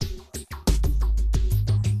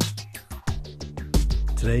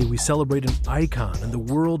Today, we celebrate an icon in the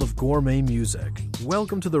world of gourmet music.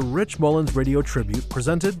 Welcome to the Rich Mullins Radio Tribute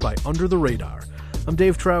presented by Under the Radar. I'm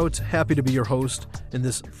Dave Trout, happy to be your host. In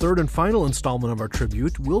this third and final installment of our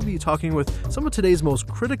tribute, we'll be talking with some of today's most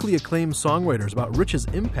critically acclaimed songwriters about Rich's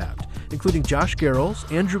impact, including Josh Garrels,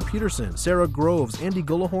 Andrew Peterson, Sarah Groves, Andy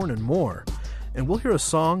Gullahorn, and more. And we'll hear a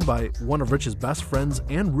song by one of Rich's best friends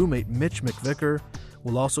and roommate, Mitch McVicker.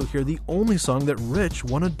 We'll also hear the only song that Rich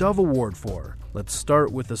won a Dove Award for. Let's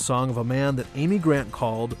start with the song of a man that Amy Grant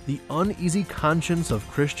called the uneasy conscience of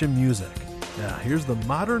Christian music. Now, here's the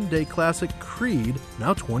modern-day classic Creed,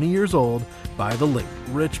 now 20 years old, by the late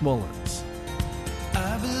Rich Mullins.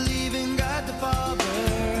 I believe in God the Father,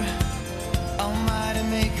 Almighty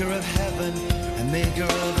Maker of heaven and Maker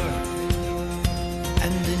of earth,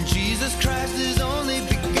 and in Jesus Christ, His only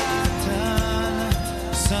begotten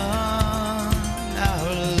Son,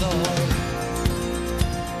 our Lord.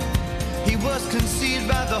 He was conceived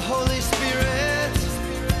by the Holy Spirit,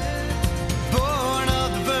 born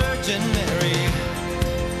of the Virgin Mary,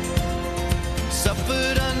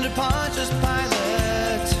 suffered under Pontius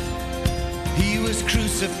Pilate. He was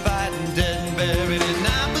crucified and dead and buried. And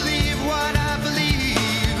I believe what I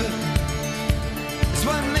believe is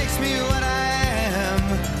what makes me what I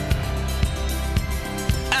am.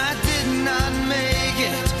 I did not make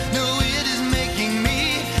it, no, it is making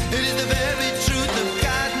me. It is the very truth of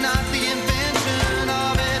God, not the invention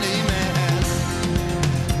of any man.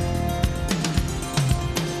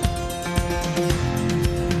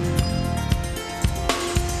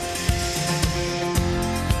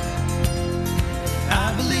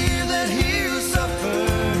 I believe that He who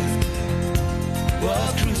suffered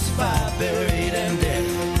was crucified, buried, and dead.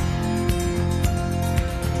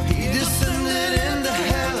 He descended into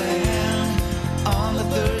hell and on the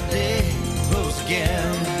third day rose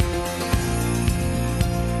again.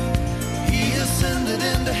 He ascended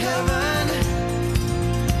into heaven,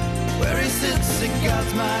 where He sits at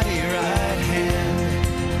God's mighty right hand.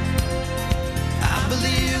 I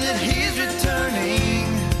believe that He's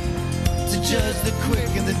returning to judge the quick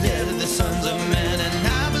and the dead of the sons of men. And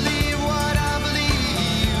I believe what I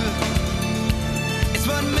believe, it's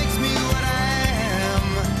what makes me what I am.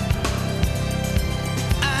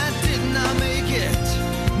 I did not make it,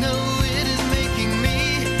 no, it is making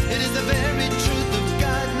me. It is the very truth of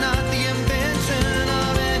God, not the invention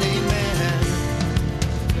of any man.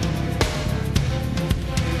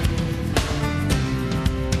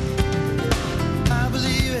 I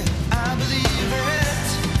believe it, I believe it.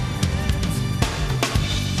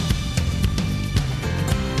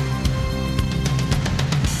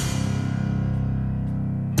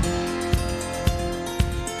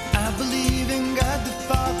 I believe in God the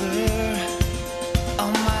Father,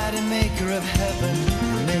 Almighty Maker of heaven,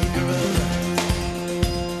 Maker of earth,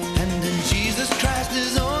 and in Jesus Christ,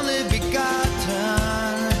 His only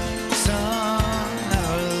begotten Son,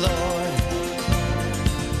 our Lord.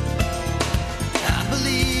 I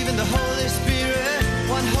believe in the Holy Spirit,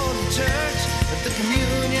 one holy church, with the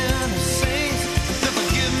communion of saints, the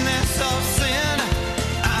forgiveness of sin.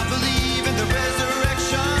 I believe in the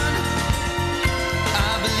resurrection.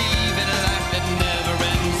 I believe in a life that never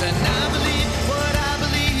ends, and I believe what I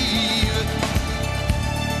believe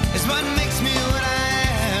is what makes me what I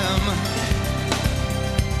am.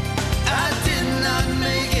 I did not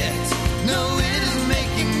make it, no, it is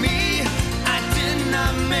making me. I did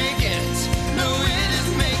not make it, no, it is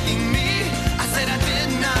making me. I said I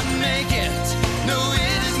did not make it, no,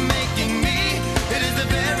 it is making me. It is the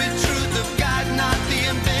very truth of God, not the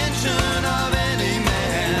invention of any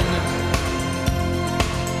man.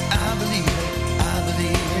 I believe it, I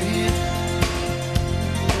believe it.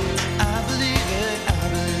 I believe it, I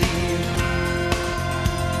believe it.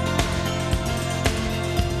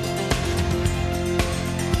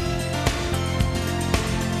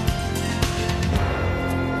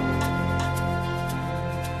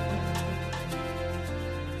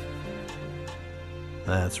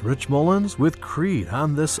 That's Rich Mullins with Creed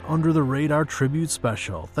on this Under the Radar tribute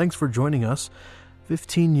special. Thanks for joining us.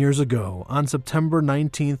 15 years ago, on September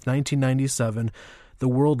 19th, 1997, the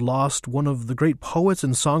world lost one of the great poets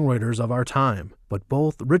and songwriters of our time. But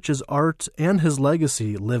both Rich's art and his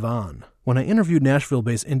legacy live on. When I interviewed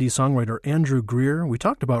Nashville-based indie songwriter Andrew Greer, we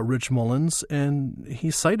talked about Rich Mullins, and he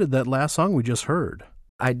cited that last song we just heard.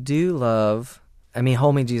 I do love,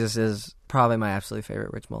 Hold Me Jesus is probably my absolute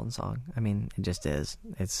favorite Rich Mullins song. It just is.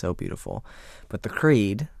 It's so beautiful. But the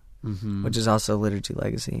Creed, which is also Liturgy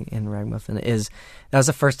Legacy in Ragamuffin, that was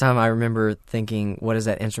the first time I remember thinking, what is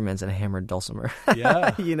that instrument? It's a hammered dulcimer.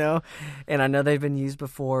 Yeah. And I know they've been used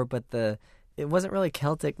before, but it wasn't really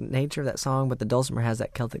Celtic nature of that song, but the dulcimer has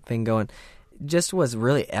that Celtic thing going. just was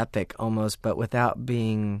really epic almost, but without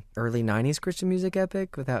being early 90s Christian music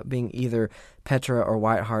epic, without being either Petra or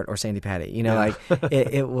Whiteheart or Sandy Patty. You know, like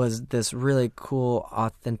it was this really cool,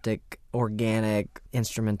 authentic, organic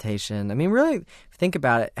instrumentation. I mean, really, if you think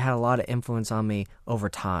about it, it had a lot of influence on me over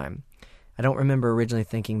time. I don't remember originally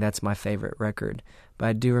thinking that's my favorite record, but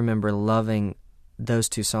I do remember loving those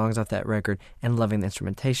two songs off that record and loving the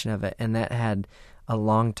instrumentation of it, and that had a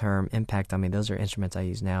long-term impact on me. Those are instruments I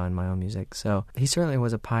use now in my own music. So he certainly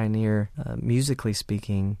was a pioneer, musically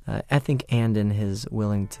speaking, I think, and in his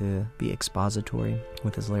willing to be expository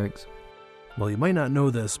with his lyrics. Well, you might not know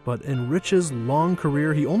this, but in Rich's long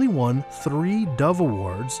career, he only won 3 Dove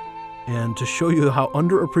Awards. And to show you how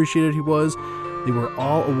underappreciated he was, they were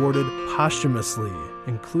all awarded posthumously,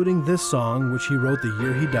 including this song, which he wrote the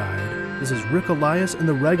year he died. This is Rick Elias and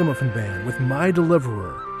the Ragamuffin Band with My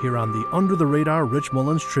Deliverer, here on the Under the Radar Rich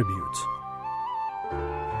Mullins Tribute.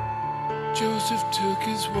 Joseph took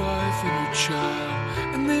his wife and her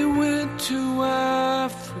child, and they went to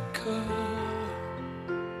Africa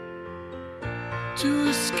to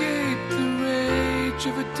escape the rage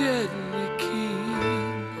of a deadly king.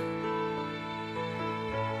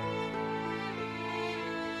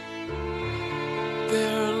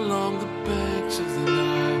 There along the banks of the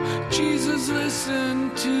Nile, Jesus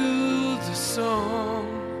listened to the song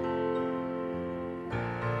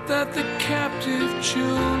that the captive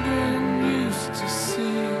children used to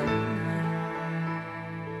sing.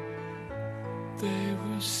 They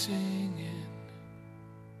were singing,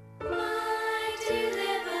 My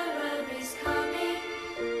deliverer is coming,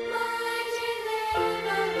 my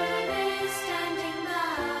deliverer is standing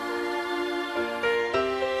by.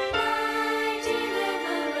 My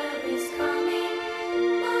deliverer is coming,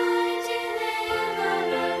 my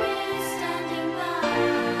deliverer is standing by.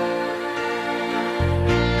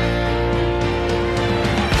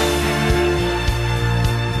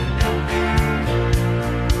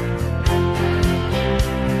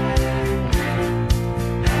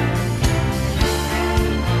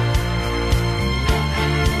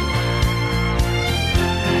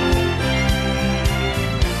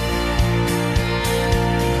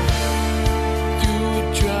 through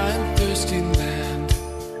a dry and thirsty land,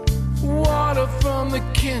 water from the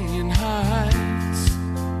canyon heights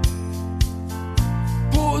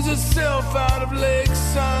pours itself out of Lake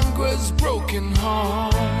Sangra's broken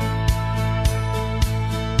heart.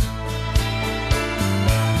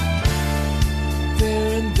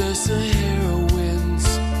 There in the Sahara winds,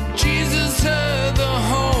 Jesus heard the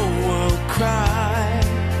whole world cry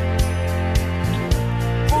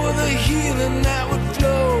for the healing that would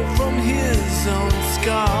flow from his own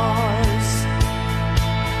scars.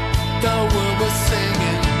 The world was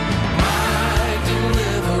singing, my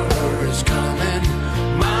deliverer is coming,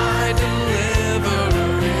 my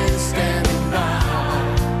deliverer is standing by.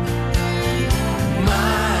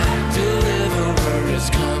 My deliverer is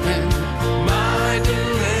coming, my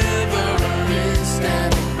deliverer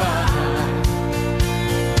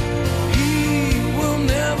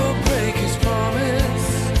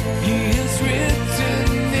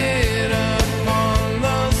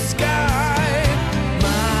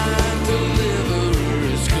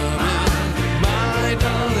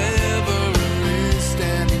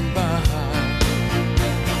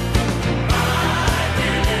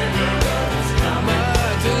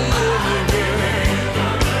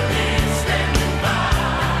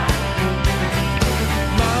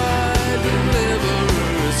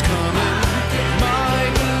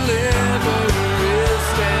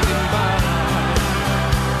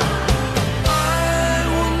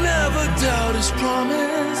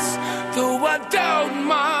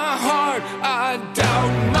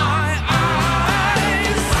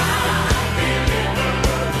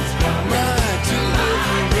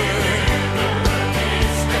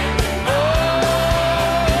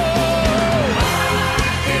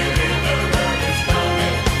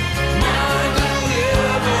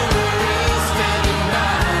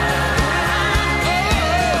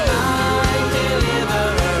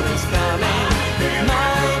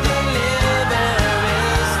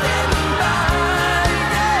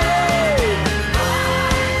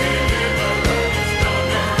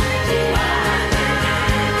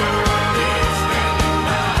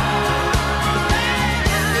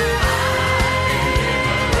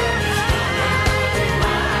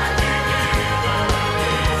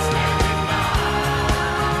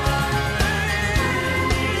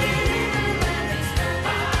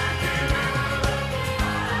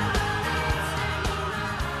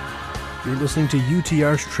listening to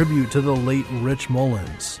UTR's tribute to the late Rich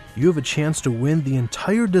Mullins. You have a chance to win the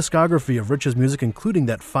entire discography of Rich's music, including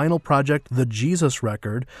that final project, The Jesus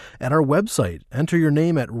Record, at our website. Enter your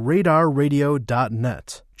name at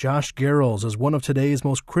radarradio.net. Josh Garrels is one of today's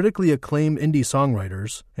most critically acclaimed indie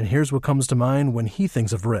songwriters, and here's what comes to mind when he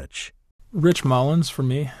thinks of Rich. Rich Mullins, for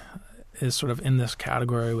me, is sort of in this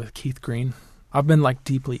category with Keith Green. I've been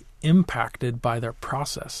deeply impacted by their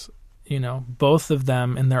process. Both of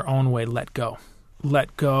them in their own way let go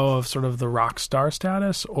of sort of the rock star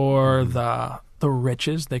status or the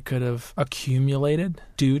riches they could have accumulated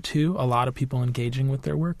due to a lot of people engaging with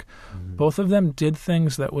their work. Both of them did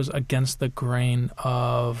things that was against the grain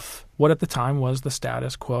of what at the time was the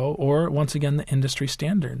status quo, or once again the industry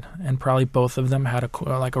standard. And probably both of them had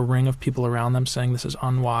a ring of people around them saying, this is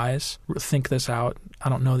unwise, think this out, I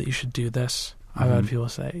don't know that you should do this. I've had people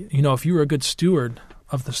say, if you were a good steward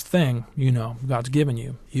of this thing, God's given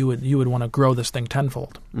you would want to grow this thing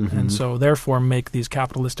tenfold. And so therefore make these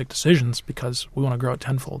capitalistic decisions because we want to grow it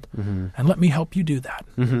tenfold. And let me help you do that.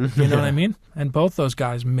 You know what I mean? And both those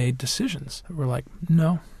guys made decisions that were like,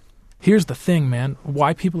 no. Here's the thing, man.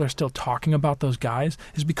 Why people are still talking about those guys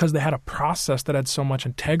is because they had a process that had so much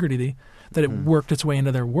integrity that it worked its way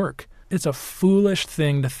into their work. It's a foolish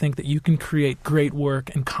thing to think that you can create great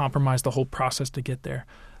work and compromise the whole process to get there.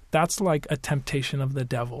 That's like a temptation of the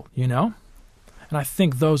devil, And I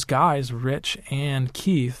think those guys, Rich and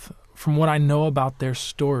Keith, from what I know about their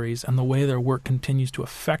stories and the way their work continues to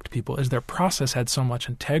affect people, is their process had so much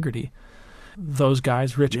integrity. Those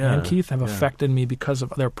guys, Rich and Keith, have affected me because of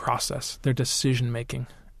their process, their decision-making.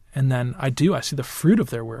 And then I see the fruit of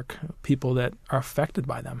their work, people that are affected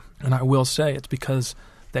by them. And I will say it's because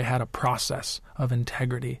they had a process of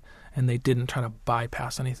integrity and they didn't try to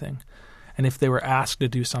bypass anything. And if they were asked to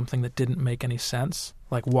do something that didn't make any sense,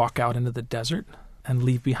 like walk out into the desert and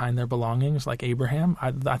leave behind their belongings like Abraham,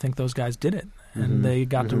 I think those guys did it. And they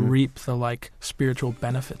got to reap the spiritual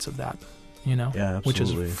benefits of that, which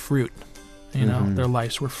is fruit. Their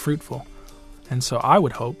lives were fruitful. And so I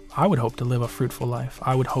would hope to live a fruitful life.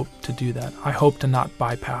 I would hope to do that. I hope to not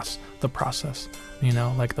bypass the process,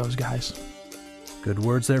 like those guys. Good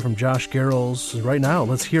words there from Josh Garrels. Right now,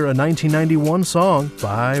 let's hear a 1991 song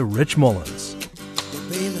by Rich Mullins.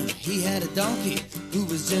 Balaam, he had a donkey who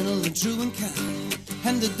was gentle and true and kind.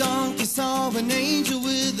 And the donkey saw an angel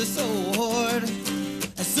with a sword.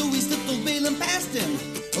 And so he slipped old Balaam past him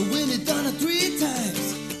when he'd done it 3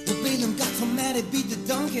 times. Well, Balaam got so mad he beat the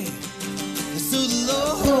donkey. And so the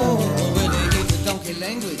Lord, when he gave the donkey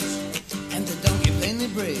language, and the donkey plainly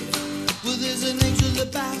brayed, well, there's an angel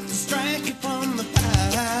about to strike you from the path.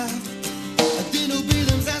 Then old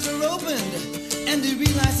Balaam's eyes are opened, and he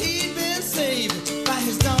realized he'd been saved by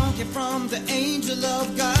his donkey from the angel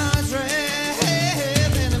of God's wrath.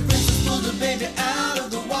 And the princess pulled the baby out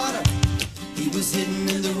of the water. He was hidden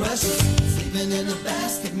in the rushes, sleeping in a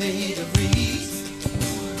basket made of reeds.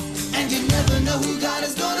 And you never know who God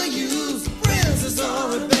is gonna use, a princess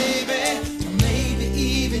or a baby, or maybe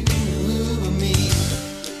even you or me.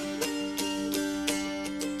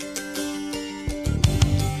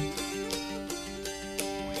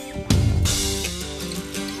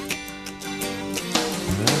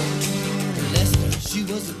 She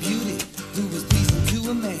was a beauty who was pleasing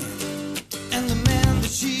to a man, and the man that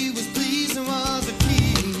she was pleasing was a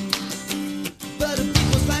king. But her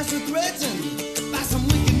people's lives were threatened by some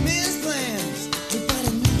wicked men's plans. Nobody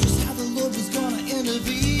knew just how the Lord was gonna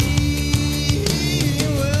intervene.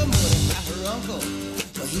 Well, Mordecai, her uncle,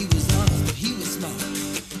 well, he was honest, but he was smart,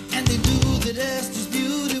 and they knew that Esther's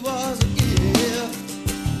beauty was a gift.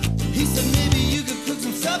 He said, maybe you could cook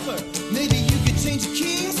some supper, maybe you could change a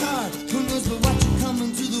king's heart. Who knows but what you're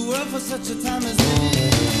coming to the world for such a time as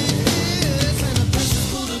this. And the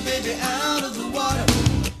princess pulled her baby out of the water.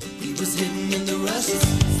 He was hidden in the rushes,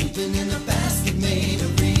 sleeping in a basket made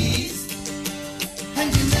of reeds.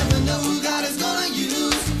 And you never know who God is gonna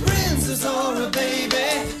use, a princess or a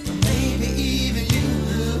baby, or maybe even you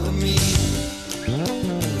or me.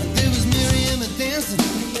 There was Miriam a dancing,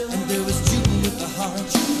 and there was Juba with the harp.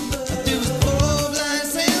 There was poor blind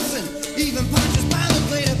Samson, even Pontius Pilate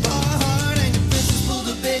played a part. And the princess pulled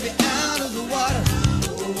the baby out of the water.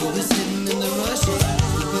 He was hidden in the rushes,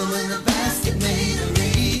 sleeping in a basket made of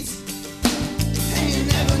reeds. And you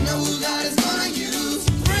never know who God is gonna use,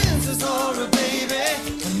 a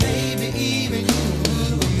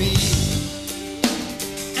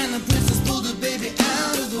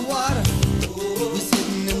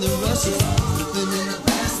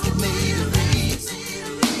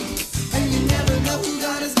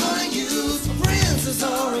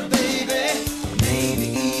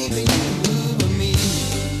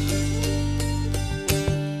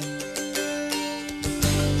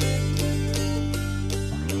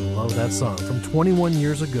song from 21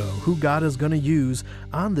 years ago who God is going to use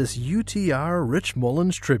on this UTR Rich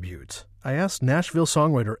Mullins tribute. I asked Nashville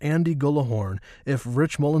songwriter Andy Gullahorn if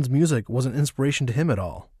Rich Mullins' music was an inspiration to him at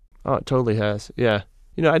all. Oh, it totally has, yeah.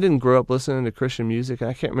 You know, I didn't grow up listening to Christian music.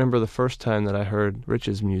 I can't remember the first time that I heard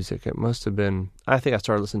Rich's music. It must have been, I think I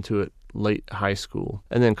started listening to it late high school.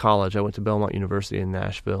 And then college, I went to Belmont University in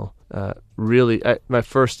Nashville. My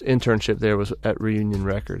first internship there was at Reunion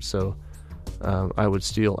Records, so I would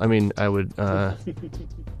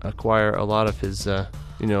acquire a lot of his,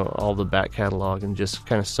 all the back catalog and just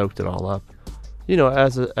kind of soaked it all up. You know,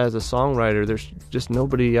 as a songwriter, there's just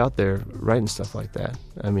nobody out there writing stuff like that.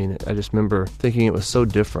 I mean, I just remember thinking it was so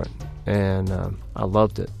different, and I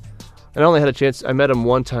loved it. And I only had a chance, I met him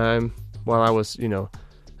one time while I was,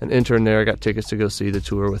 an intern there. I got tickets to go see the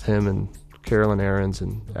tour with him and Carolyn Aarons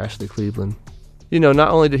and Ashley Cleveland. You know, not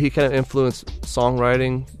only did he kind of influence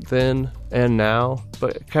songwriting then and now,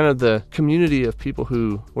 but kind of the community of people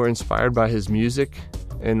who were inspired by his music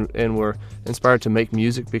and were inspired to make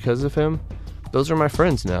music because of him. Those are my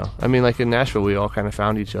friends now. I mean, like in Nashville, we all kind of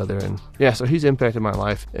found each other. And yeah, so he's impacted my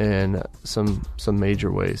life in some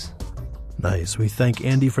major ways. Nice. We thank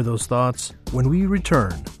Andy for those thoughts. When we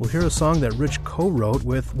return, we'll hear a song that Rich co-wrote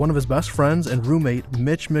with one of his best friends and roommate,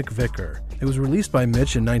 Mitch McVicker. It was released by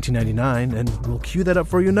Mitch in 1999, and we'll cue that up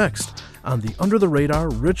for you next on the Under the Radar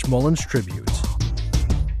Rich Mullins Tribute.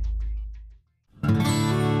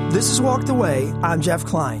 This is Walk the Way. I'm Jeff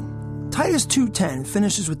Klein. Titus 2:10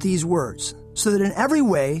 finishes with these words, so that in every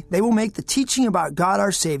way they will make the teaching about God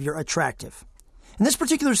our Savior attractive. In this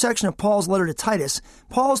particular section of Paul's letter to Titus,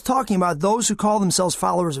 Paul is talking about those who call themselves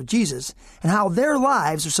followers of Jesus and how their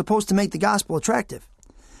lives are supposed to make the gospel attractive.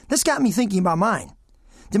 This got me thinking about mine.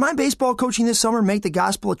 Did my baseball coaching this summer make the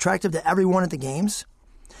gospel attractive to everyone at the games?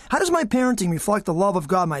 How does my parenting reflect the love of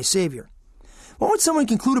God my Savior? What would someone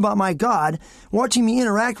conclude about my God watching me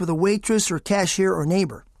interact with a waitress or cashier or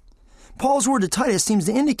neighbor? Paul's word to Titus seems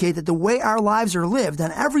to indicate that the way our lives are lived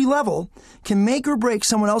on every level can make or break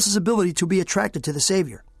someone else's ability to be attracted to the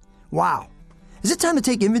Savior. Wow. Is it time to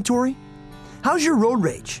take inventory? How's your road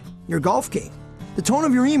rage, your golf game, the tone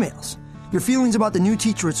of your emails, your feelings about the new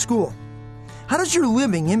teacher at school? How does your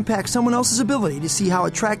living impact someone else's ability to see how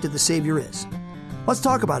attractive the Savior is? Let's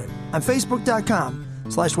talk about it on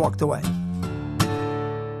Facebook.com/WalkTheWay.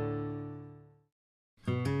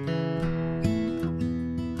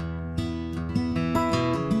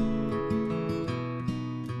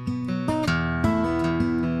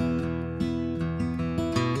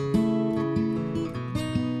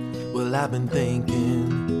 I've been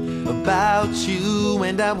thinking about you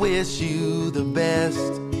and I wish you the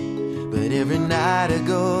best. But every night I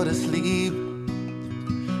go to sleep,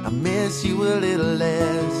 I miss you a little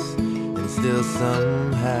less. And still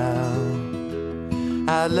somehow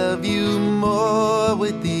I love you more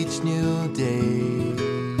with each new day.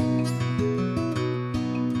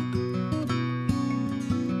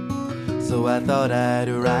 So I thought I'd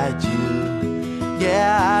write you.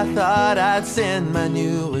 Yeah, I thought I'd send my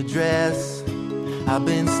new address. I've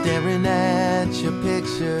been staring at your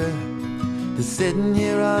picture that's sitting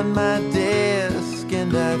here on my desk,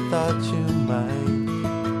 and I thought you might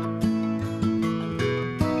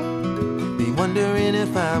be wondering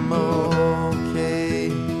if I'm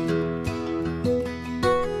okay.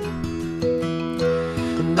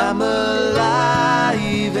 And I'm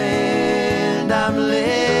alive and I'm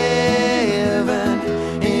living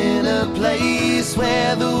in a place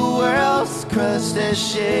where the world's crust has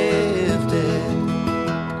shifted,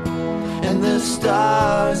 and the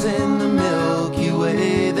stars in the Milky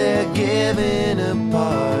Way, they're giving a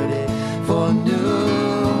party for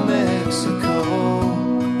New Mexico.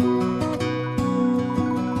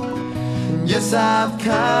 Yes, I've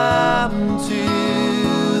come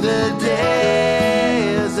to the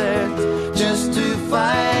desert just to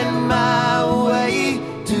find my way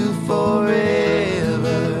to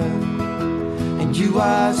forever. And you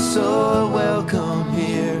are so welcome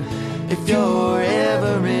here if you're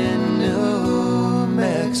ever in New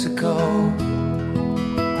Mexico.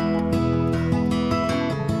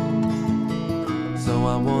 So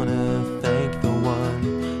I want to thank the one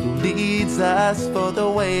who leads us for the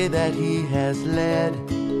way that he has led,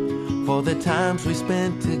 for the times we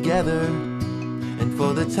spent together and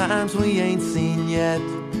for the times we ain't seen yet.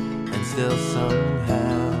 And still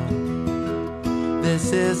somehow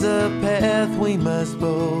this is a path we must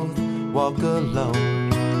both walk alone.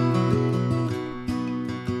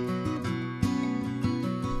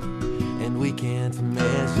 And we can't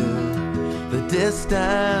measure the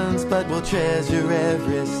distance, but we'll treasure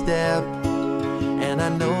every step. And I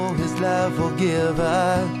know his love will give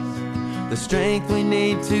us the strength we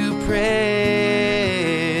need to press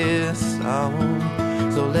on.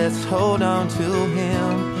 So let's hold on to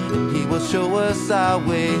him, and he will show us our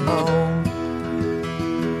way home.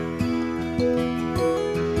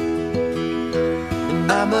 And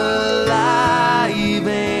I'm alive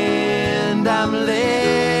and I'm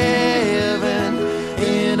living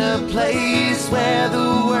in a place where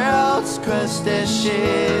the world's crust has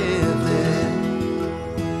shifted,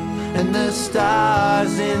 and the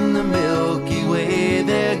stars in the Milky Way,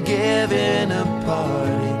 they're giving a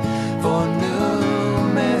party for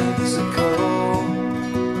New Mexico.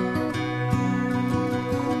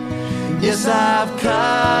 Yes, I've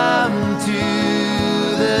come to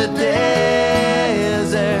the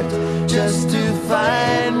desert just to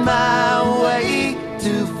find my way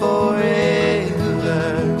to forever.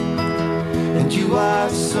 And you are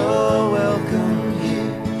so welcome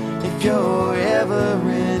here if you're ever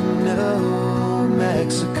in New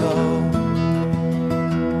Mexico.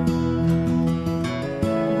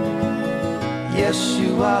 Yes,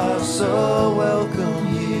 you are so welcome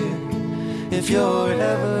here if you're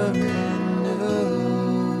ever in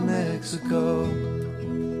New Mexico.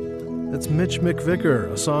 That's Mitch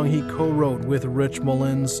McVicker, a song he co-wrote with Rich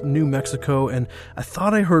Mullins, New Mexico, and I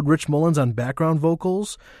thought I heard Rich Mullins on background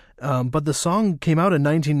vocals, but the song came out in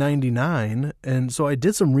 1999, and so I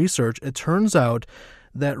did some research. It turns out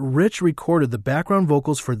that Rich recorded the background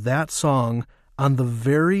vocals for that song on the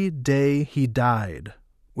very day he died,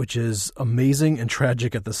 which is amazing and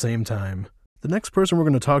tragic at the same time. The next person we're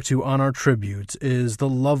going to talk to on our tribute is the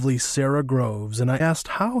lovely Sarah Groves, and I asked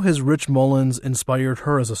how has Rich Mullins inspired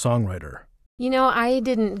her as a songwriter? You know, I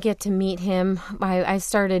didn't get to meet him. I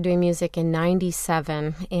started doing music in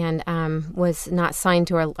 97 and was not signed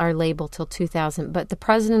to our label till 2000, but the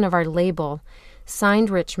president of our label signed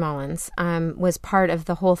Rich Mullins, was part of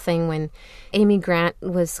the whole thing when Amy Grant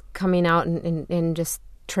was coming out and just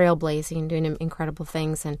trailblazing, doing incredible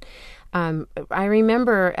things. And I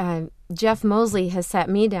remember Jeff Mosley has sat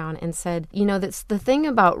me down and said, you know, that's the thing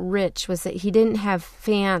about Rich was that he didn't have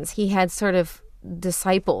fans. He had sort of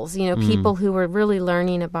disciples, you know, people who were really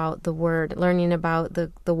learning about the word, learning about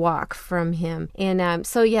the walk from him. And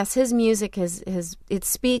so, yes, his music it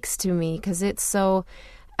speaks to me because it's so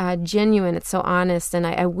genuine, it's so honest. And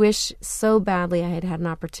I wish so badly I had an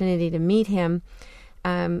opportunity to meet him.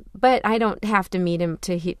 But I don't have to meet him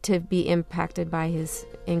to be impacted by his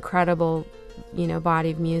incredible, you know, body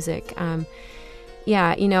of music.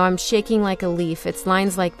 Yeah, you know, I'm shaking like a leaf. It's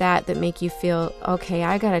lines like that make you feel, okay,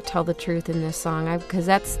 I got to tell the truth in this song, because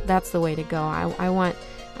that's the way to go. I want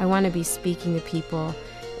to be speaking to people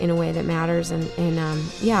in a way that matters, and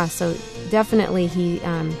yeah, so definitely he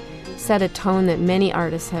set a tone that many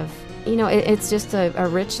artists have. You know, it's just a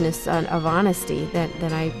richness of honesty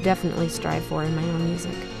that I definitely strive for in my own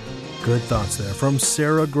music. Good thoughts there from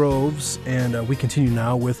Sarah Groves, and we continue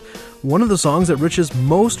now with one of the songs that Rich is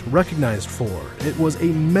most recognized for. It was a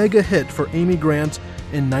mega hit for Amy Grant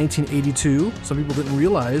in 1982. Some people didn't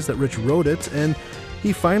realize that Rich wrote it, and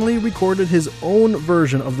he finally recorded his own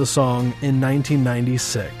version of the song in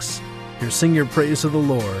 1996. Here's Sing Your Praise to the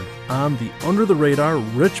Lord on the Under the Radar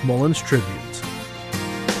Rich Mullins Tribute.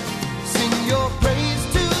 Sing your praise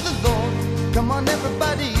to the Lord. Come on,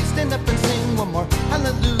 everybody, stand up and sing one more.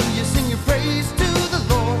 Hallelujah. Sing your praise to the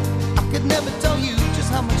Lord. I could never tell you just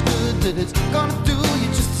how much good that it's gonna do you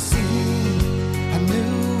just to sing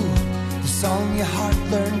anew the song your heart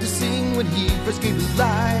learned to sing when he first gave his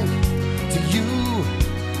life to you.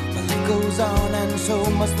 Well, it goes on, and so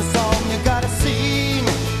must the song you gotta sing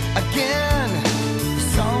again. The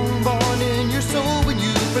song born in your soul when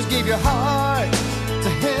you first gave your heart to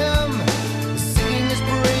him. Sing his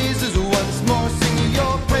praises once more. Sing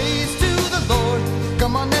your praise to the Lord.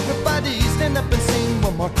 Come on, everybody, stand up and sing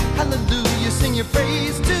one more. Hallelujah, sing your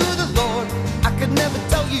praise to the Lord. I could never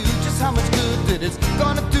tell you just how much good that it's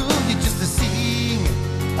gonna do you just to sing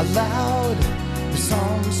aloud the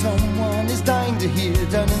song someone is dying to hear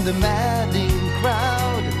down in the madding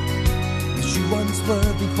crowd. As you once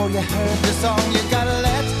were before you heard the song, you gotta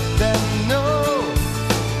let them know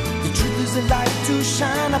the truth is a light to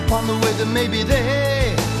shine upon the way that maybe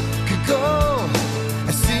they could go.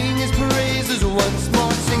 Sing his praises once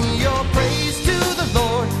more. Sing your praise to the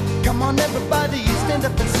Lord. Come on, everybody, stand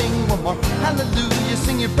up and sing one more. Hallelujah,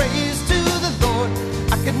 sing your praise to the Lord.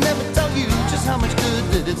 I could never tell you just how much good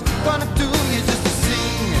that it's gonna do you just to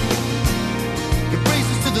sing your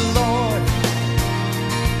praises to the Lord.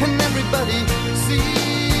 And everybody,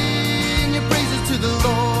 sing your praises to the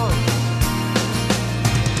Lord.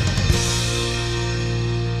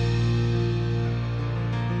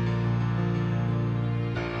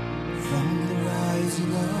 From the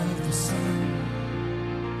rising of the sun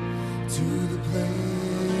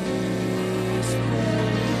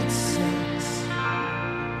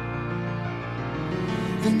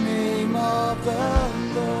the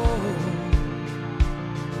Lord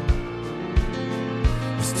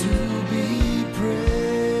is to be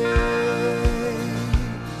praised.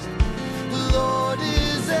 The Lord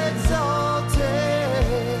is exalted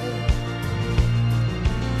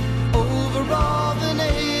over all the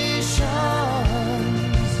nations,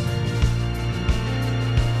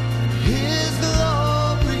 and His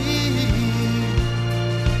glory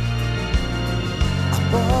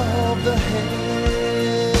above the heavens.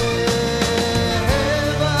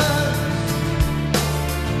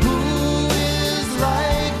 Who is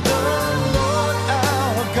like the Lord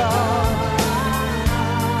our God?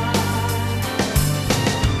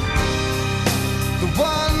 The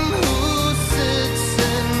one who sits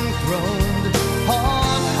enthroned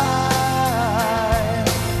on high.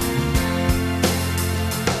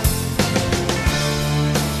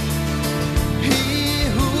 He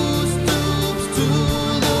who stoops to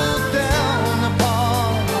look down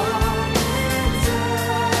upon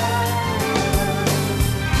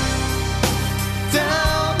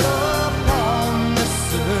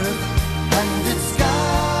this earth and its sky.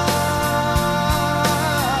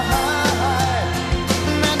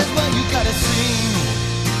 And that is why you gotta sing.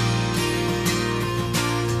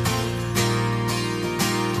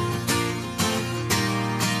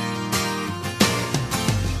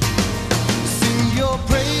 Sing your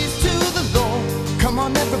praise to the Lord. Come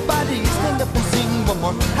on, everybody, stand up and sing one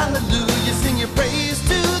more. Hallelujah, sing your praise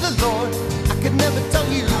to the Lord. I could never tell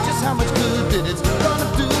you just how much good that it's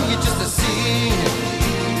gonna do you just to sing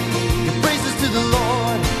your praises to the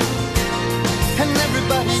Lord. And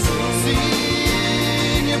everybody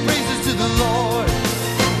sing your praises to the Lord.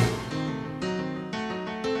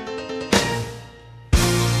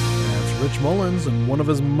 That's Rich Mullins and one of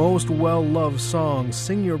his most well-loved songs,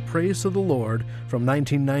 Sing Your Praise to the Lord, from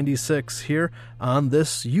 1996 here on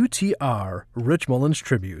this UTR Rich Mullins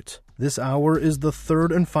Tribute. This hour is the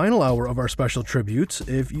third and final hour of our special tribute.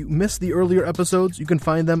 If you missed the earlier episodes, you can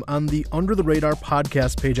find them on the Under the Radar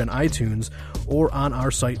podcast page on iTunes or on our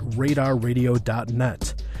site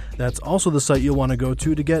radarradio.net. That's also the site you'll want to go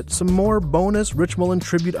to get some more bonus Rich Mullins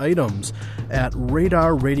tribute items at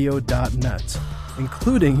radarradio.net,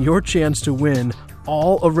 including your chance to win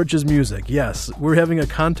all of Rich's music. Yes, we're having a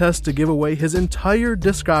contest to give away his entire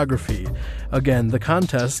discography. Again, the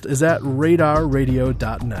contest is at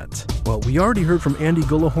radarradio.net. Well, we already heard from Andy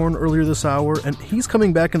Gullahorn earlier this hour, and he's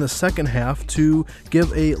coming back in the second half to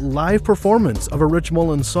give a live performance of a Rich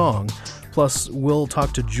Mullins song. Plus, we'll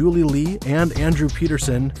talk to Julie Lee and Andrew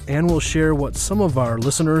Peterson, and we'll share what some of our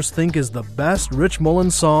listeners think is the best Rich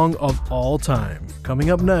Mullins song of all time. Coming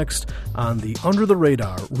up next on the Under the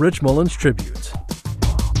Radar Rich Mullins Tribute.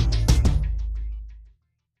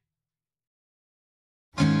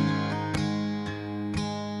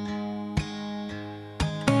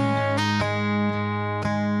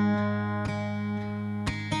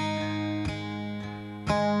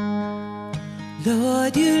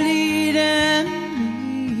 Lord, you lead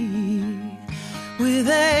me with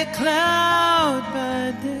a cloud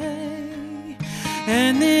by day,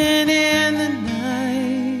 and then in the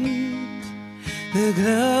night, the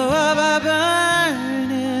glow of a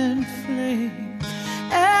burning flame.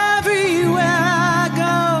 Everywhere I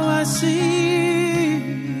go, I see.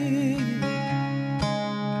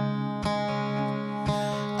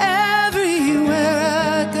 Everywhere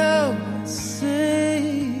I go, I see.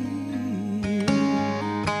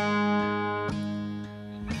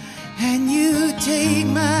 And you take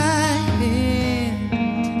my hand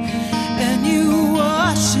and you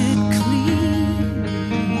wash it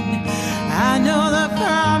clean. I know the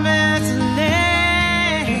promised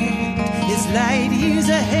land is light years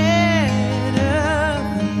ahead of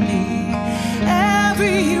me.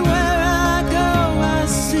 Everywhere I go, I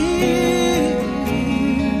see.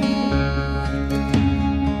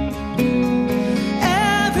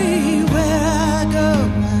 Everywhere I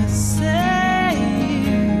go, I say.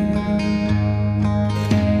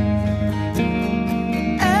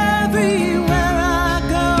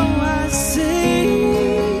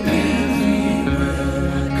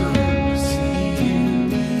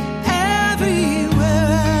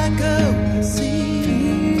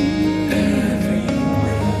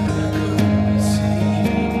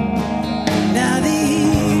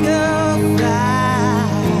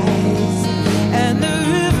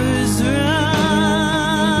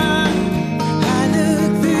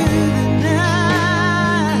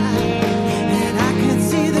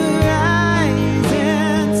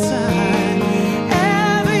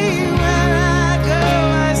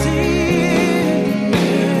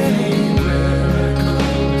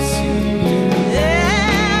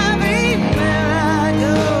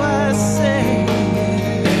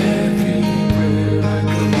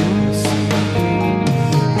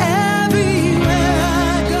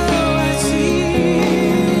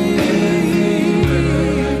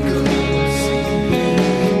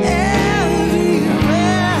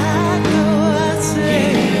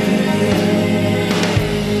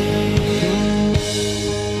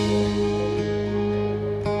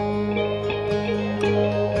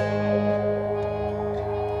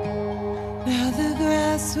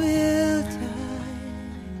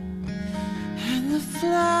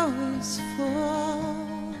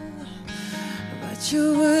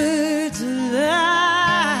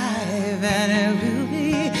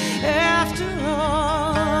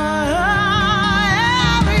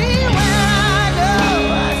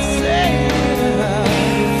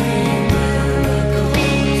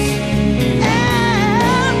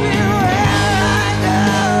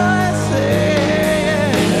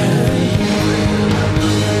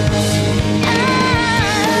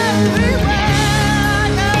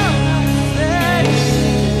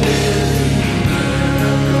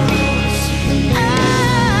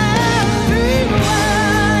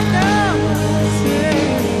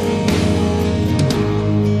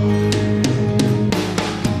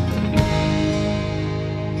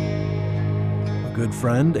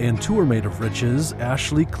 friend and tour mate of Rich's,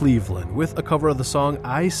 Ashley Cleveland, with a cover of the song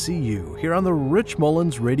I See You, here on the Rich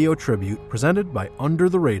Mullins Radio Tribute, presented by Under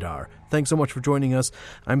the Radar. Thanks so much for joining us.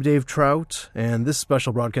 I'm Dave Trout, and this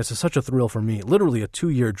special broadcast is such a thrill for me, literally a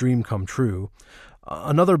 2-year dream come true.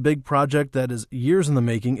 Another big project that is years in the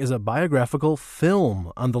making is a biographical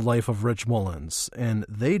film on the life of Rich Mullins, and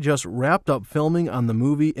they just wrapped up filming on the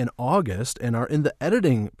movie in August and are in the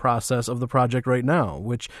editing process of the project right now,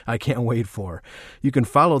 which I can't wait for. You can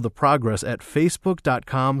follow the progress at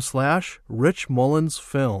facebook.com/Rich Mullins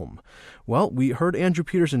Film. Well, we heard Andrew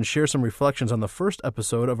Peterson share some reflections on the first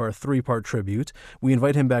episode of our 3-part tribute. We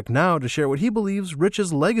invite him back now to share what he believes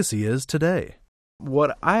Rich's legacy is today.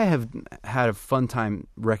 What I have had a fun time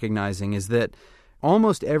recognizing is that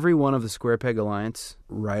almost every one of the Square Peg Alliance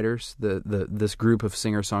writers, this group of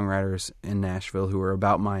singer-songwriters in Nashville who are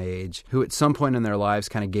about my age, who at some point in their lives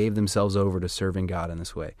kind of gave themselves over to serving God in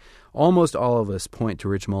this way, almost all of us point to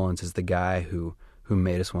Rich Mullins as the guy who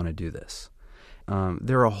made us want to do this.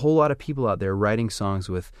 There are a whole lot of people out there writing songs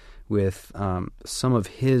with some of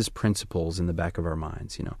his principles in the back of our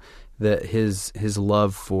minds. You know, that his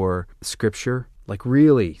love for Scripture, like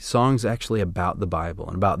really songs actually about the Bible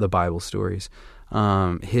and about the Bible stories.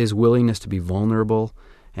 His willingness to be vulnerable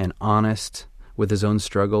and honest with his own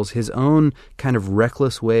struggles, his own kind of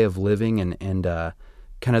reckless way of living, and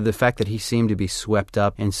kind of the fact that he seemed to be swept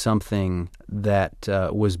up in something that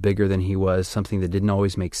was bigger than he was, something that didn't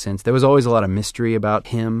always make sense. There was always a lot of mystery about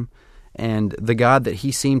him, and the God that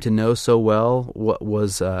he seemed to know so well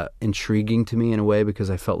was intriguing to me in a way, because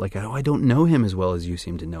I felt like, I don't know him as well as you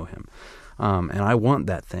seem to know him, and I want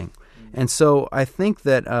that thing. And so I think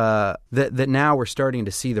that that now we're starting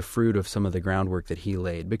to see the fruit of some of the groundwork that he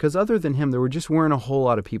laid, because other than him, there weren't a whole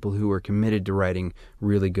lot of people who were committed to writing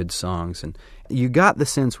really good songs. And you got the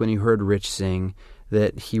sense when you heard Rich sing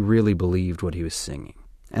that he really believed what he was singing,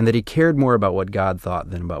 and that he cared more about what God thought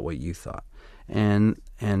than about what you thought. And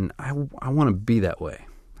I want to be that way.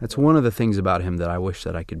 That's one of the things about him that I wish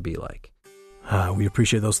that I could be like. We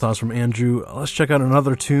appreciate those thoughts from Andrew. Let's check out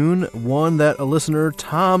another tune, one that a listener,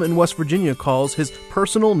 Tom in West Virginia, calls his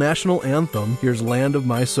personal national anthem. Here's Land of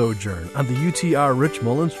My Sojourn on the UTR Rich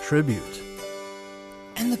Mullins Tribute.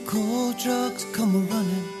 And the coal trucks come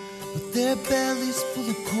a-running with their bellies full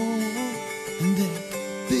of coal, and their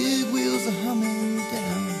big wheels are humming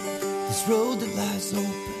down this road that lies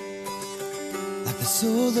open like the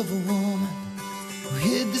soul of a woman who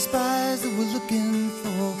hid the spies that were looking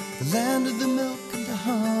for the land of the milk and the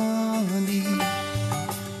honey.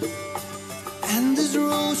 And this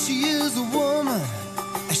road, she is a woman,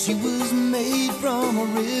 as she was made from a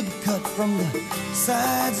rib cut from the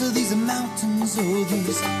sides of these mountains. Oh,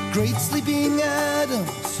 these great sleeping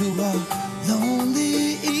Adams who are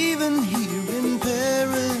lonely even here in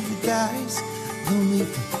paradise, lonely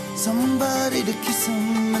for somebody to kiss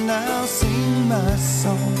them. And I'll sing my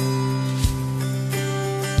song,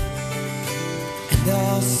 and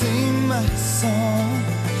I'll sing my song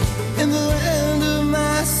in the land of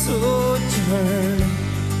my sojourn.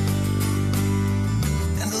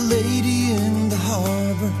 And the lady in the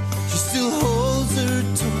harbor, she still holds her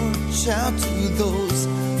torch out to those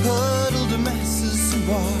huddled masses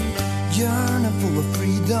who are yearning for a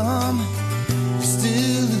freedom that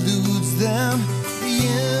still eludes them. The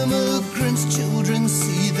immigrants' children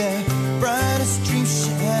see their brightest dreams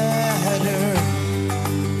shatter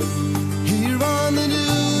here on the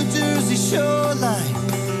New Jersey shoreline,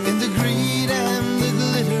 in the greed and the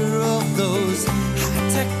glitter of those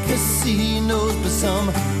high-tech casinos. But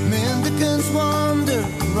some mendicants wander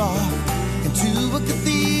off into a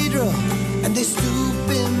cathedral, and they stoop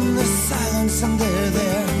in the silence, and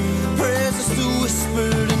their prayers are still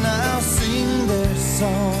whispered, and I'll sing their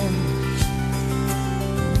song,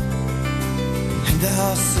 and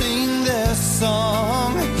I'll sing their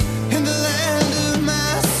song in the land of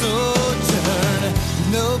my sojourn.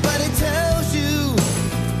 Nobody tells you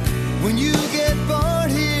when you get born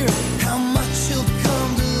here how much you'll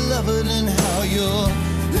come to love it and how you'll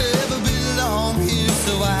never belong here.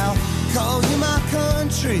 So I'll call you my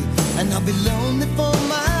country, and I'll be lonely for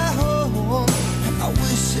my home, and I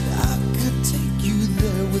wish that I could take you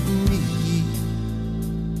there with me.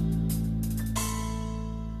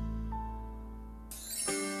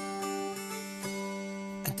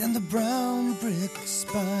 And down the brown brick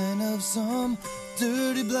spine of some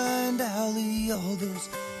dirty blind alley, all those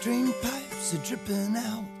drain pipes are dripping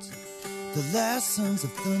out the last sons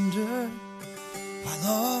of thunder,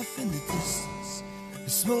 while off in the distance the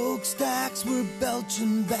smokestacks were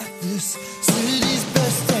belching back this city's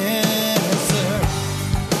best answer.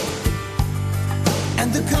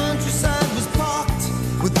 And the countryside was parked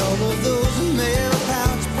with all of those mail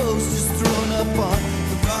pouches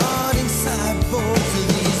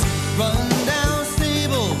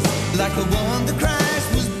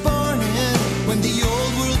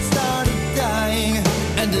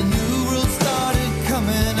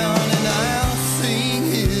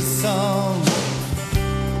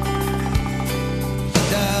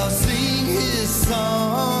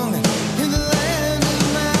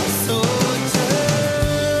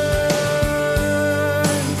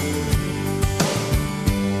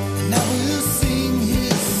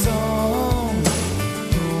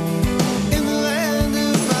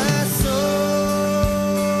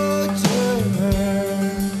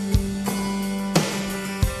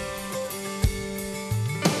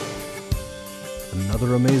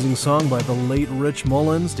song by the late Rich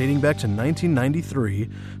Mullins dating back to 1993.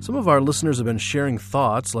 Some of our listeners have been sharing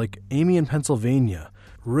thoughts, like Amy in Pennsylvania.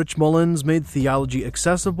 Rich Mullins made theology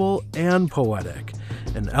accessible and poetic.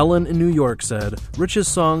 And Ellen in New York said, Rich's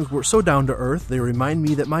songs were so down to earth, they remind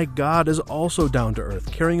me that my God is also down to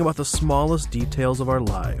earth, caring about the smallest details of our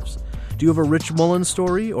lives. Do you have a Rich Mullins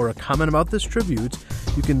story or a comment about this tribute?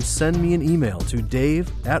 You can send me an email to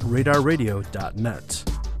dave@radarradio.net.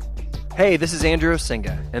 Hey, this is Andrew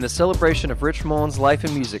Osinga, and the celebration of Rich Mullins' life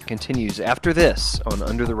and music continues after this on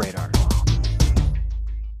Under the Radar.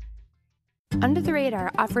 Under the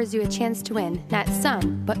Radar offers you a chance to win not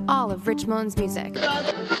some, but all of Rich Mullins' music.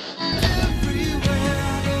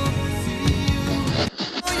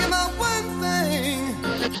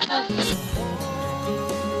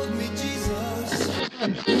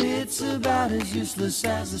 It's about as useless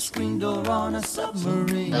as a screen door on a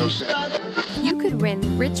submarine. You could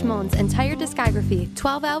win Rich Mullins' entire discography,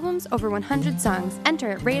 12 albums, over 100 songs.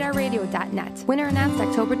 Enter at radarradio.net. Winner announced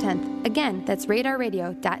October 10th. Again, that's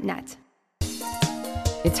radarradio.net.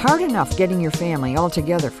 It's hard enough getting your family all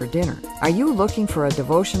together for dinner. Are you looking for a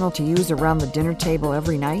devotional to use around the dinner table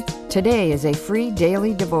every night? Today is a free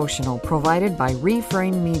daily devotional provided by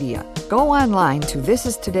Reframe Media. Go online to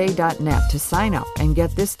thisistoday.net to sign up and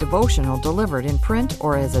get this devotional delivered in print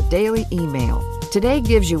or as a daily email. Today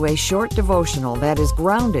gives you a short devotional that is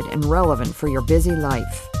grounded and relevant for your busy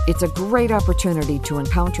life. It's a great opportunity to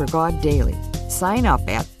encounter God daily. Sign up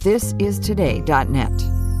at thisistoday.net.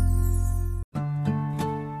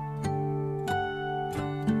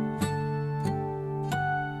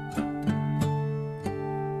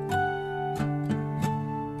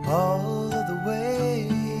 All of the way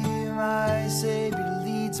my Savior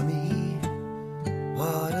leads me,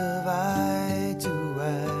 what have I to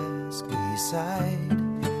ask beside?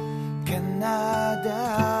 Can I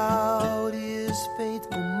doubt His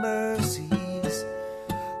faithful mercies,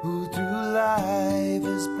 who through life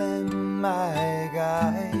has been my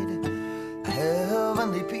guide?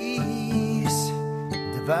 Heavenly peace,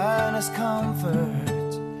 divinest comfort,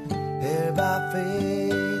 here by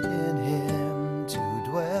faith in Him to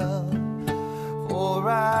dwell. For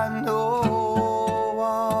I know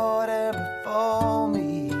whatever befall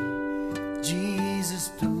me, Jesus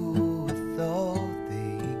doeth all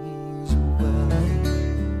things well.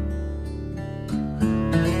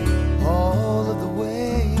 All of the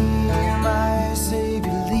way my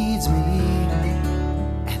Savior leads me,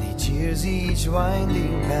 and He cheers each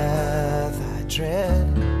winding path I tread.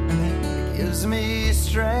 He gives me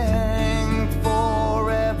strength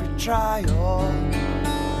for every trial,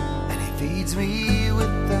 and He feeds me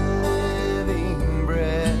with the living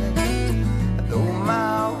bread. Though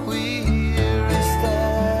my weary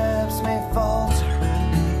steps may falter,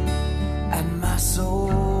 and my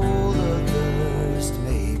soul athirst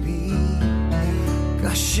may be,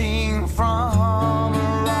 gushing from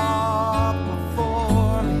a rock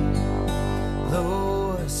before me,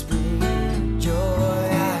 lo, a spring joy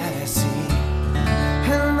I see.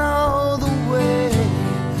 And all the way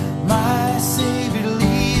my Savior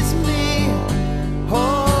leads me,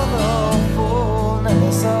 oh, the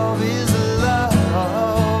fullness of His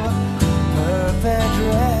love, perfect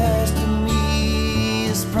rest to me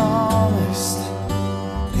is promised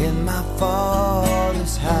in my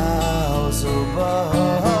Father's house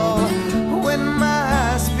above. When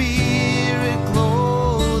my spirit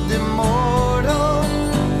clothed immortal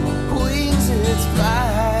wings its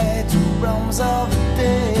flight to realms of the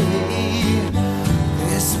day,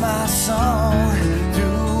 this my song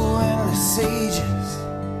through endless ages,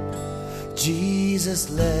 Jesus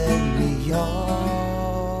led me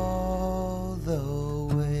all the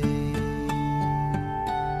way.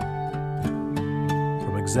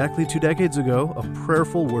 From exactly 2 decades ago, a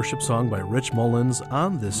prayerful worship song by Rich Mullins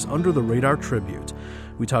on this Under the Radar tribute.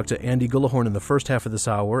 We talked to Andy Gullahorn in the first half of this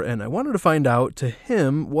hour, and I wanted to find out, to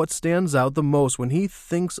him, what stands out the most when he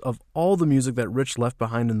thinks of all the music that Rich left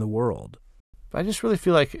behind in the world. I just really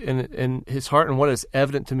feel like in his heart and what is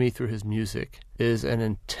evident to me through his music is an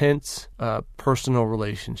intense personal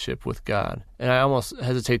relationship with God. And I almost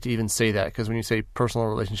hesitate to even say that, because when you say personal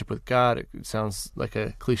relationship with God, it sounds like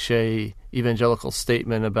a cliche evangelical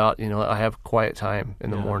statement about, I have quiet time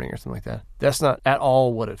in the morning or something like that. That's not at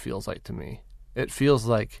all what it feels like to me. It feels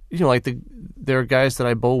like, there are guys that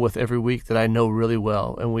I bowl with every week that I know really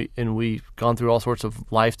well, and we've gone through all sorts of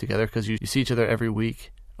life together, because you see each other every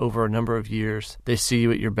week over a number of years. They see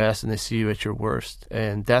you at your best and they see you at your worst.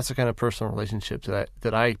 And that's the kind of personal relationship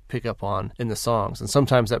that I pick up on in the songs. And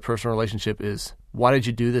sometimes that personal relationship is, why did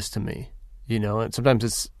you do this to me? And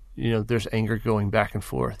sometimes there's anger going back and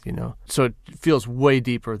forth, So it feels way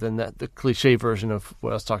deeper than the cliche version of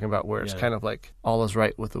what I was talking about, where it's kind of like all is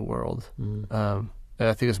right with the world. And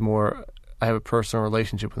I think it's more, I have a personal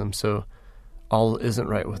relationship with him, so all isn't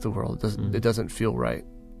right with the world. It doesn't feel right.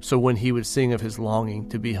 So when he would sing of his longing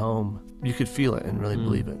to be home, you could feel it and really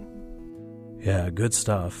believe it. Yeah, good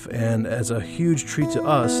stuff. And as a huge treat to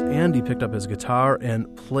us, Andy picked up his guitar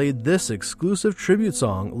and played this exclusive tribute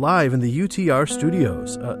song live in the UTR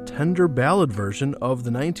studios, a tender ballad version of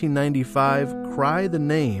the 1995 Cry the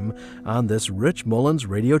Name on this Rich Mullins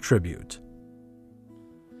radio tribute.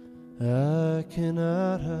 I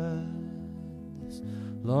cannot hide this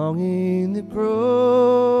longing that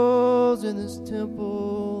grows in this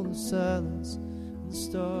temple of silence and the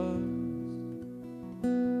stars.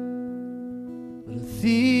 But a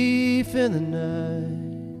thief in the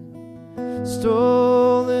night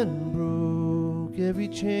stole and broke every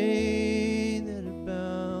chain that had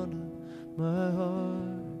bound up my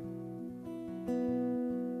heart.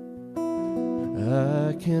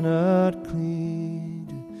 I cannot cling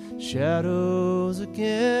to shadows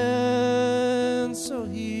again, so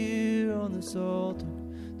here on this altar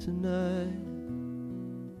tonight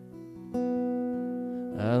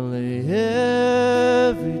I lay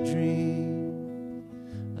every dream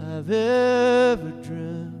I've ever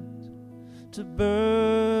dreamt to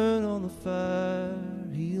burn on the fire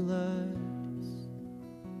he lights.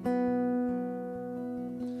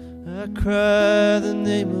 I cry the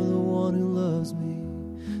name of the one who loves me,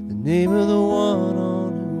 the name of the one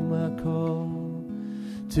on whom I call,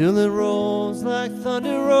 till it rolls like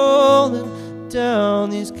thunder rolling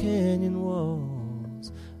down these canyon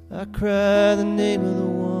walls. I cry the name of the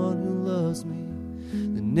one who loves me,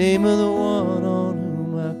 the name of the one on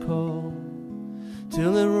whom I call,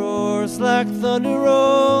 till it roars like thunder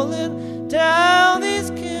rolling down these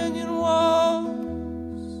canyon walls.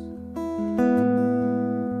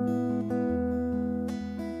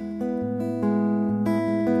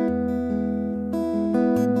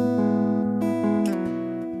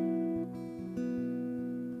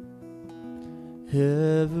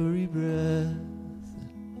 Every breath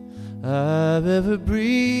I've ever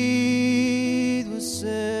breathed was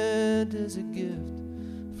sent as a gift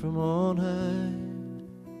from on high.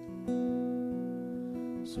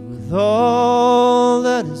 So with all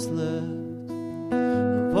that is left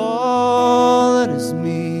of all that is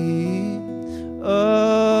me,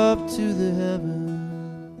 up to the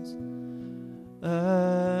heavens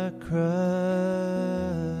I cry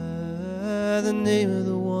the name of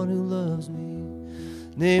the one who loves me,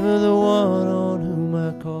 name of the one on whom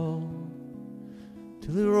I call,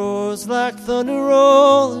 till it roars like thunder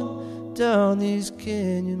rolling down these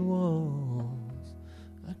canyon walls.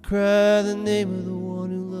 I cry the name of the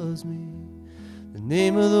one who loves me, the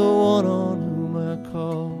name of the one on whom I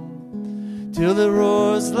call, till it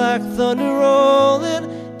roars like thunder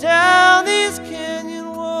rolling down these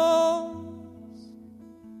canyon walls.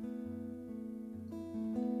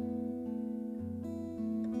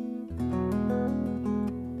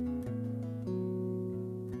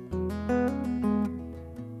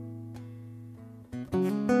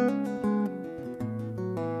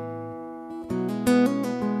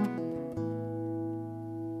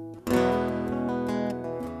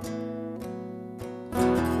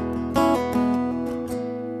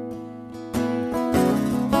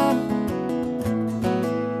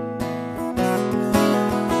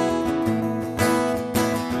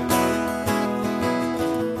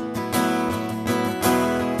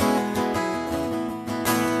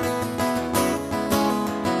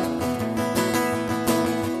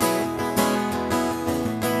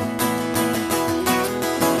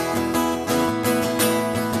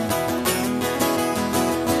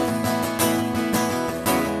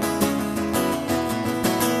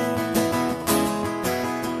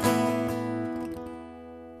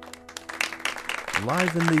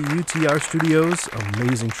 Live in the UTR studios,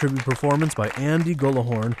 amazing tribute performance by Andy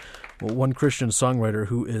Gullahorn. Well, one Christian songwriter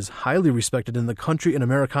who is highly respected in the country and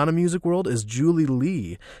Americana music world is Julie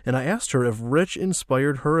Lee, and I asked her if Rich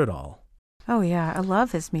inspired her at all. Oh yeah, I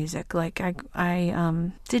love his music. Like I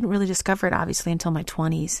didn't really discover it obviously until my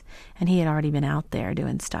 20s, and he had already been out there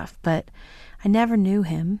doing stuff. But I never knew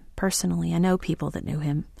him personally. I know people that knew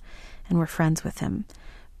him and were friends with him,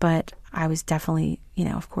 but I was definitely,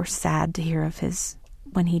 of course, sad to hear of his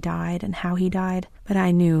when he died and how he died. But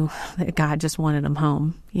I knew that God just wanted him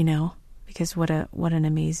home, because what an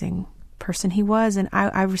amazing person he was, and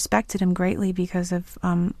I respected him greatly because of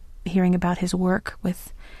hearing about his work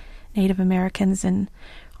with Native Americans and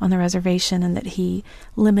on the reservation, and that he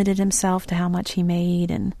limited himself to how much he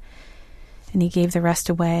made, and he gave the rest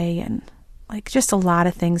away, and like just a lot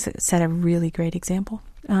of things that set a really great example.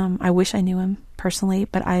 I wish I knew him personally,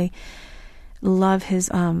 but I love his,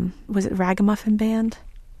 was it Ragamuffin Band?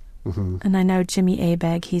 Mm-hmm. And I know Jimmy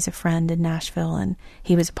Abegg, he's a friend in Nashville, and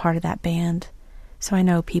he was a part of that band. So I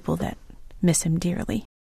know people that miss him dearly.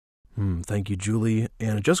 Thank you, Julie.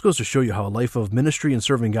 And it just goes to show you how a life of ministry and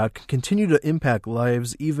serving God can continue to impact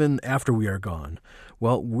lives even after we are gone.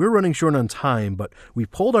 Well, we're running short on time, but we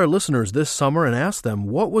polled our listeners this summer and asked them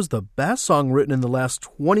what was the best song written in the last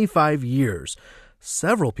 25 years.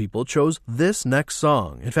 Several people chose this next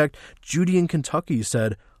song. In fact, Judy in Kentucky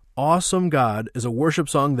said, "Awesome God" is a worship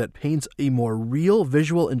song that paints a more real,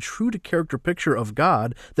 visual, and true-to-character picture of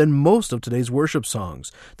God than most of today's worship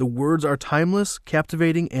songs. The words are timeless,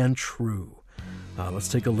 captivating, and true. Let's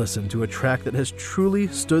take a listen to a track that has truly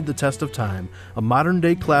stood the test of time, a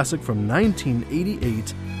modern-day classic from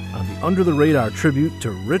 1988 on the Under the Radar tribute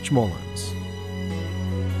to Rich Mullins.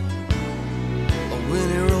 When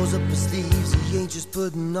he rolls up his sleeves, he ain't just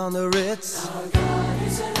putting on the Ritz. Our God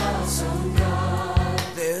is an awesome God.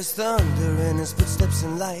 There's thunder in his footsteps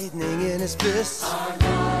and lightning in his fists. Our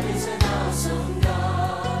God is an awesome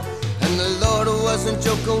God. And the Lord wasn't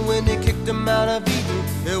joking when he kicked him out of Eden.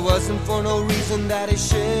 It wasn't for no reason that he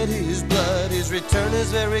shed his blood. His return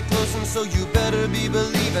is very close, and so you better be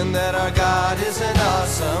believing that our God is an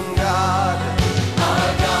awesome God.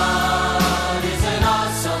 Our God is an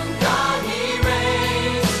awesome God. He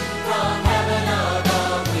reigns from heaven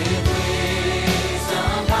above with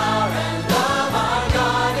wisdom, power, and love. Our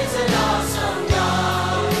God is an awesome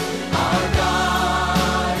God. Our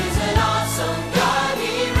God is an awesome God.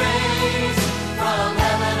 He reigns from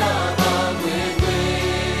heaven above with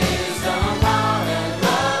wisdom, power, and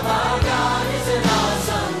love. Our God is an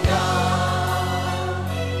awesome God.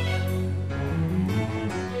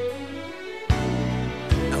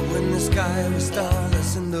 Now when the sky was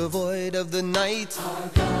starless in the void of the night, our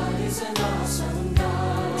God is an awesome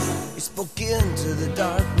God. He spoke into the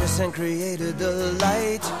darkness and created the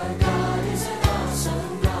light. Our God is an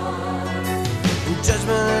awesome God. In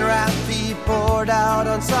judgment and wrath he poured out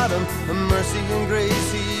on Sodom. A mercy and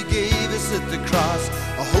grace he gave us at the cross.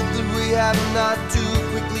 I hope that we have not too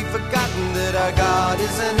quickly forgotten that our God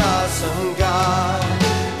is an awesome God.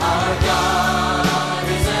 Our God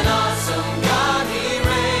is an awesome God. He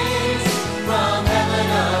reigns from heaven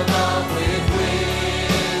above with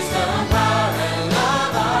wisdom, power, and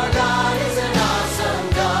love. Our God is an awesome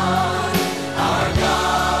God. Our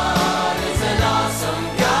God is an awesome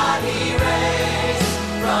God. He reigns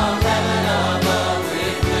from heaven above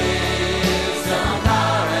with wisdom,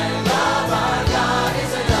 power, and love. Our God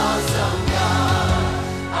is an awesome God.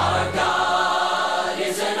 Our God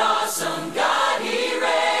is an awesome God. He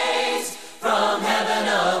reigns from heaven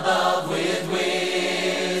above with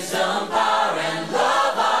wisdom, power, and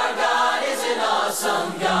love. Our God is an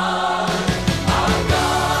awesome God. Our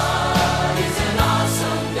God is an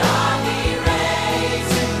awesome God. He reigns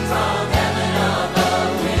from heaven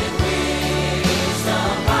above with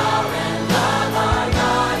wisdom, power, and love. Our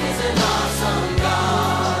God is an awesome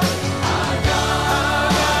God. Our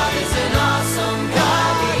God is an awesome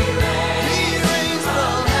God. He reigns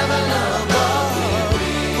from heaven above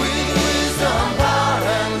with wisdom, power,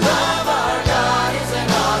 and love. Our God is an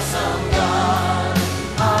awesome God.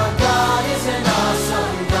 Our God is an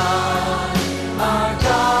awesome God. Our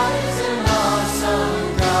God is an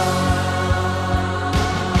awesome God.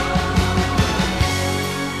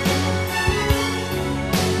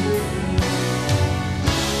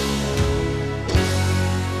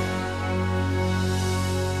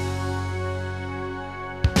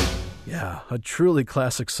 Yeah, a truly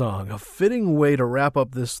classic song, a fitting way to wrap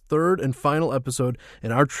up this third and final episode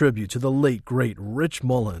in our tribute to the late, great Rich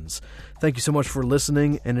Mullins. Thank you so much for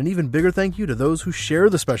listening, and an even bigger thank you to those who share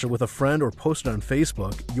the special with a friend or post it on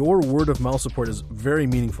Facebook. Your word-of-mouth support is very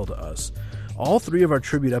meaningful to us. All three of our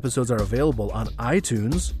tribute episodes are available on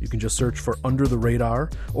iTunes. You can just search for Under the Radar,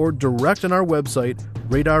 or direct on our website,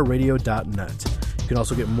 radarradio.net. You can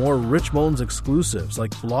also get more Rich Mullins exclusives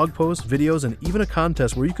like blog posts, videos, and even a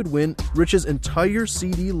contest where you could win Rich's entire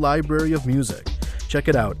CD library of music. Check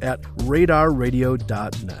it out at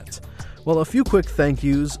radarradio.net. Well, a few quick thank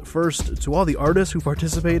yous. First, to all the artists who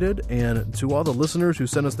participated, and to all the listeners who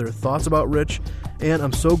sent us their thoughts about Rich. And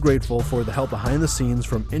I'm so grateful for the help behind the scenes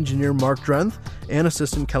from engineer Mark Drenth and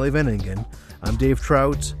assistant Kelly Van Ingen. I'm Dave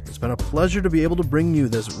Trout. It's been a pleasure to be able to bring you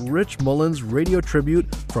this Rich Mullins radio tribute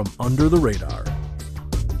from Under the Radar.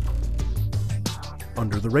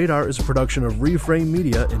 Under the Radar is a production of Reframe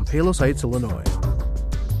Media in Palos Heights, Illinois.